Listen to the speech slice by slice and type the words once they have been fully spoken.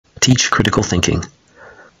Teach critical thinking.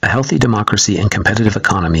 A healthy democracy and competitive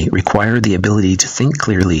economy require the ability to think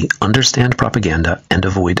clearly, understand propaganda, and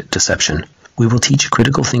avoid deception. We will teach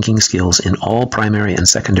critical thinking skills in all primary and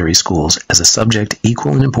secondary schools as a subject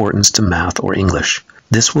equal in importance to math or English.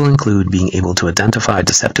 This will include being able to identify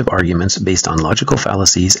deceptive arguments based on logical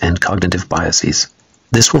fallacies and cognitive biases.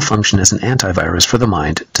 This will function as an antivirus for the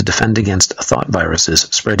mind to defend against thought viruses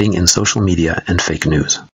spreading in social media and fake news.